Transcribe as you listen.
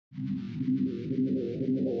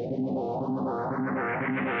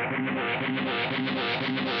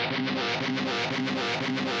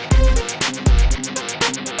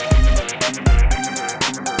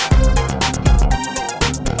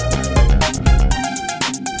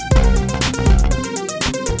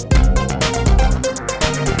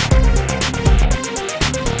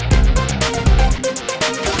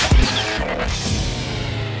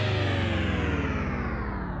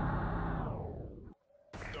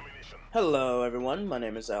Hello everyone, my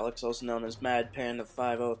name is Alex, also known as Mad Panda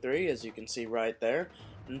 503, as you can see right there.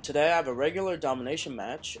 And today I have a regular domination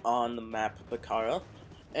match on the map Bakarra,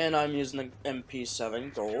 and I'm using the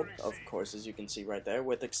MP7 Gold, of course, as you can see right there,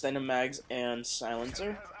 with extended mags and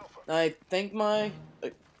silencer. I think my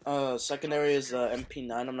secondary is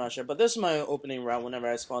MP9, I'm not sure, but this is my opening round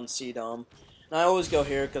whenever I spawn C-Dom. And I always go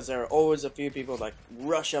here because there are always a few people that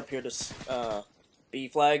rush up here to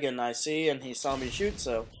B-flag, and I see, and he saw me shoot,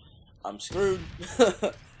 so I'm screwed.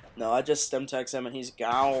 No, I just stem text him and he's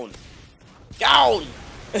gone. Gone!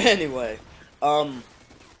 Anyway,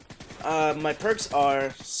 my perks are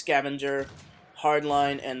Scavenger,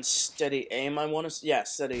 Hardline, and Steady Aim,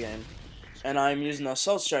 Steady Aim. And I'm using a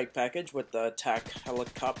Assault Strike package with the Attack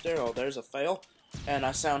Helicopter. Oh, there's a fail. And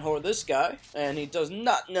I sound whore this guy, and he does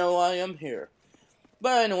not know I am here.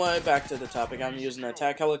 But anyway, back to the topic. I'm using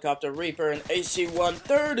Attack Helicopter, Reaper, and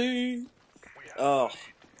AC-130. Oh.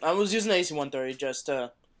 I was using AC-130 just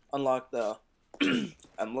to unlock the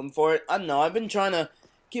emblem for it. I don't know, I've been trying to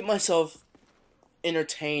keep myself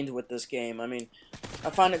entertained with this game. I mean, I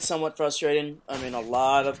find it somewhat frustrating. I mean, a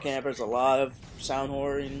lot of campers, a lot of sound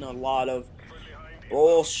whoring, a lot of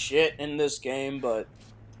bullshit in this game, but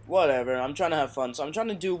whatever. I'm trying to have fun, so I'm trying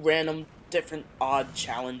to do random, different, odd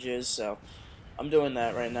challenges, so I'm doing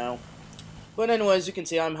that right now. But anyway, as you can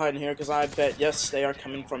see, I'm hiding here because I bet, yes, they are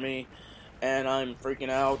coming for me. And I'm freaking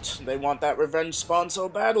out. They want that revenge spawn so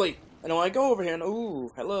badly. And I go over here and,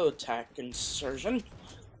 ooh, hello, attack insertion.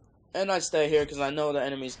 And I stay here because I know the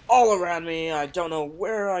enemies all around me. I don't know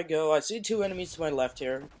where I go. I see two enemies to my left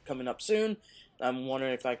here coming up soon. I'm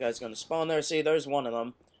wondering if that guy's going to spawn there. See, there's one of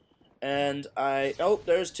them. And oh,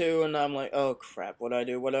 there's two. And I'm like, oh, crap. What do I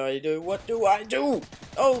do? What do I do? What do I do?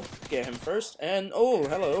 Oh, get him first. And, oh,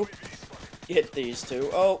 hello. Get these two.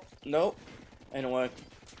 Oh, nope. Anyway.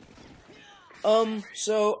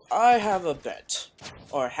 So I have a bet,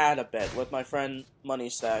 or had a bet with my friend Money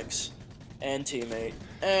Stacks and teammate,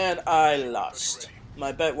 and I lost.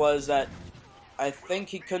 My bet was that I think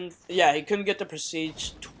he couldn't get the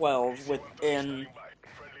Prestige 12 within,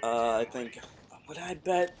 I think, what did I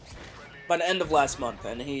bet? By the end of last month,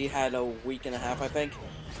 and he had a week and a half, I think,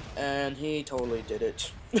 and he totally did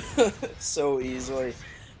it so easily.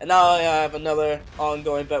 And now I have another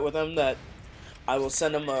ongoing bet with him that I will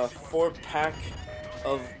send him a 4-pack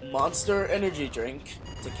of Monster Energy drink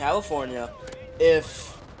to California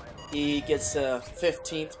if he gets the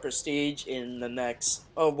 15th Prestige in the next,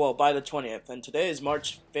 by the 20th. And today is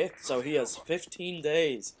March 5th, so he has 15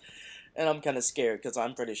 days. And I'm kind of scared because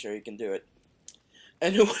I'm pretty sure he can do it.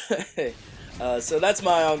 Anyway, so that's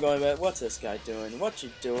my ongoing bet. What's this guy doing? What you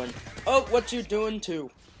doing? Oh, what you doing too?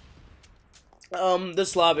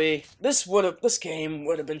 This game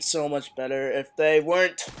would have been so much better if they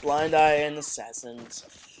weren't Blind Eye and Assassins.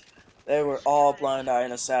 They were all Blind Eye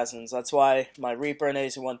and Assassins. That's why my Reaper and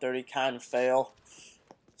AC-130 kind of fail,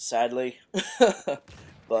 sadly.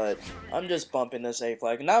 But I'm just bumping this A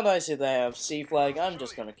flag. Now that I see they have C flag, I'm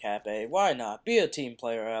just gonna cap A. Why not? Be a team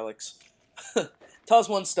player, Alex. Toss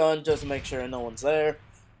one stun just to make sure no one's there.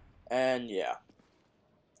 And yeah.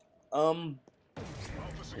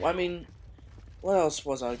 I mean, what else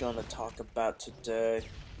was I gonna talk about today?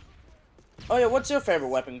 Oh yeah, what's your favorite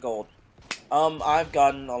weapon, Gold? I've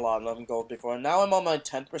gotten a lot of them Gold before. Now I'm on my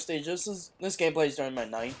 10th Prestige. This gameplay is during my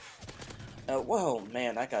 9th. Whoa,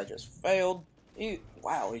 man, that guy just failed.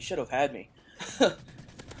 Wow, he should have had me.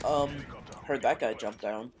 Heard that guy jump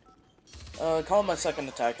down. Call my second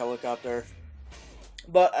attack helicopter.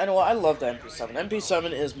 But anyway, I love the MP7.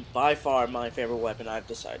 MP7 is by far my favorite weapon, I've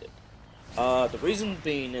decided. The reason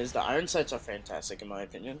being is the iron sights are fantastic in my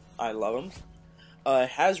opinion. I love them. It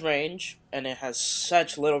has range, and it has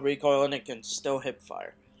such little recoil, and it can still hip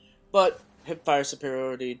fire. But hip fire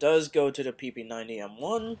superiority does go to the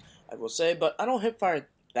PP90M1, I will say, but I don't hip fire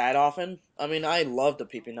that often. I mean, I love the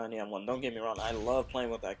PP90M1, don't get me wrong, I love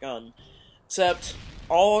playing with that gun. Except,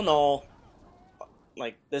 all in all,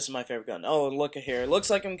 like, this is my favorite gun. Oh, look at here, it looks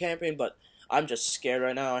like I'm camping, but I'm just scared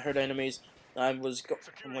right now. I heard enemies. I'm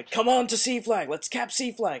like, come on to C flag, let's cap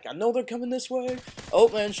C flag. I know they're coming this way. Oh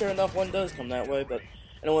man, sure enough, one does come that way. But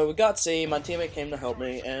anyway, we got C. My teammate came to help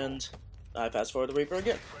me, and I fast forward the Reaper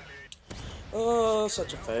again. Oh,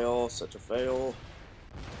 such a fail, such a fail.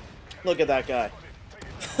 Look at that guy.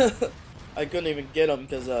 I couldn't even get him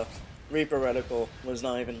because Reaper Reticle was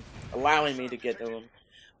not even allowing me to get to him.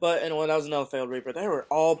 But anyway, that was another failed Reaper. They were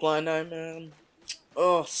all blind eye, man.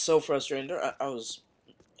 Oh, so frustrating. I was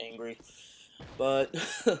angry. But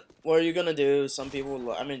what are you gonna do? Some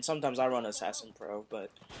people, I mean, sometimes I run Assassin Pro, but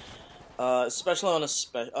especially on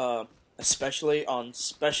especially on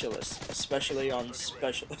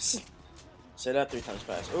specialists. Say that 3 times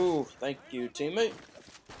fast. Ooh, thank you, teammate.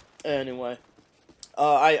 Anyway,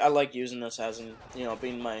 I like using this as in, you know,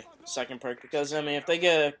 being my second perk because, I mean, if they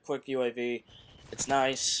get a quick UAV, it's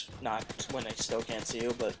nice. Not when they still can't see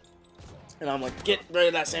you, but, and I'm like, get rid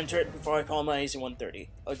of that same turret before I call my AC-130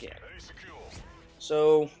 again.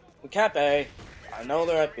 So, we cap A. I know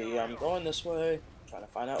they're at B. I'm going this way. Trying to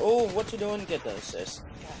find out. Oh, what you doing? Get the assist.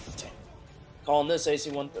 God damn. Calling this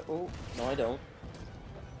AC-130. Oh, no, I don't.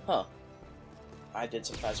 Huh. I did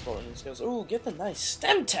some fast forwarding skills. Ooh, get the nice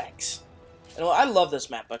stem techs. And well, I love this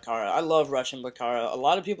map, Bakarra. I love rushing Bakarra. A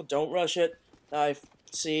lot of people don't rush it. I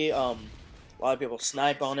see a lot of people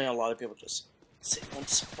snipe on it. A lot of people just sit in one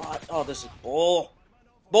spot. Oh, this is bull.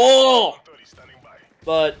 Bull!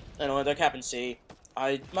 But, anyway, they're capping C.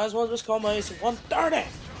 I might as well just call my AC 130.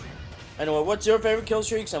 Anyway, what's your favorite kill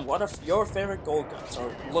streaks and what are your favorite gold guns?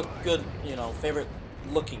 Or look good, you know, favorite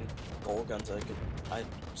looking gold guns, I'd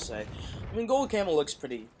say. I mean, gold camo looks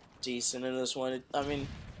pretty decent in this one. I mean,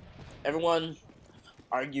 everyone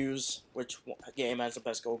argues which game has the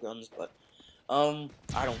best gold guns, but I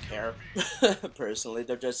don't care. Personally,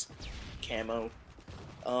 they're just camo.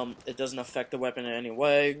 It doesn't affect the weapon in any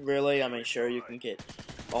way, really. I mean, sure, you can get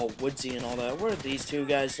all woodsy and all that. What are these two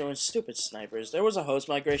guys doing? Stupid snipers. There was a host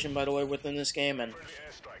migration, by the way, within this game, and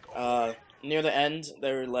near the end,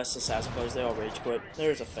 there were less assassin players. They all rage quit.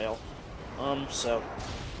 There's a fail. So,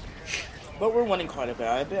 but we're winning quite a bit.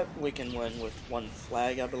 I bet we can win with 1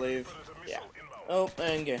 flag, I believe. Yeah. Oh,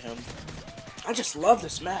 and get him. I just love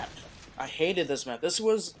this map. I hated this map. This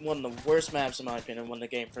was one of the worst maps, in my opinion, when the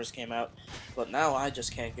game first came out. But now I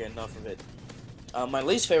just can't get enough of it. My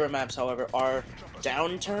least favorite maps, however, are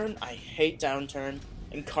Downturn. I hate Downturn,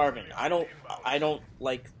 and Carbon. I don't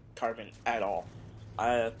like Carbon at all.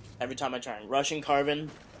 Every time I try and rush in Carbon,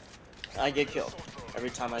 I get killed. Every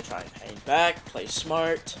time I try and hang back, play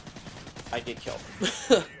smart, I get killed.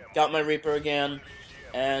 Got my Reaper again,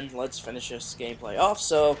 and let's finish this gameplay off.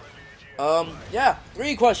 So, yeah,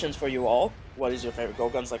 3 questions for you all. What is your favorite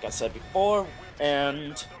gold guns, like I said before,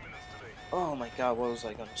 and, oh my god, what was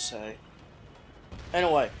I gonna say?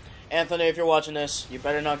 Anyway, Anthony, if you're watching this, you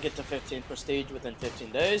better not get to 15 prestige within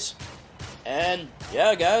 15 days. And,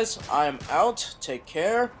 yeah, guys, I am out. Take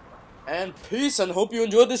care, and peace, and hope you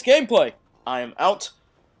enjoyed this gameplay. I am out,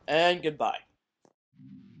 and goodbye.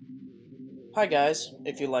 Hi, guys.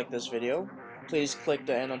 If you like this video, please click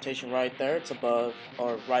the annotation right there. It's above,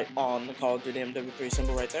 or right on the Call of Duty MW3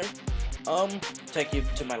 symbol right there. Take you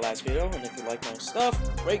to my last video, and if you like my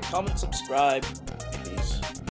stuff, rate, comment, subscribe. Peace.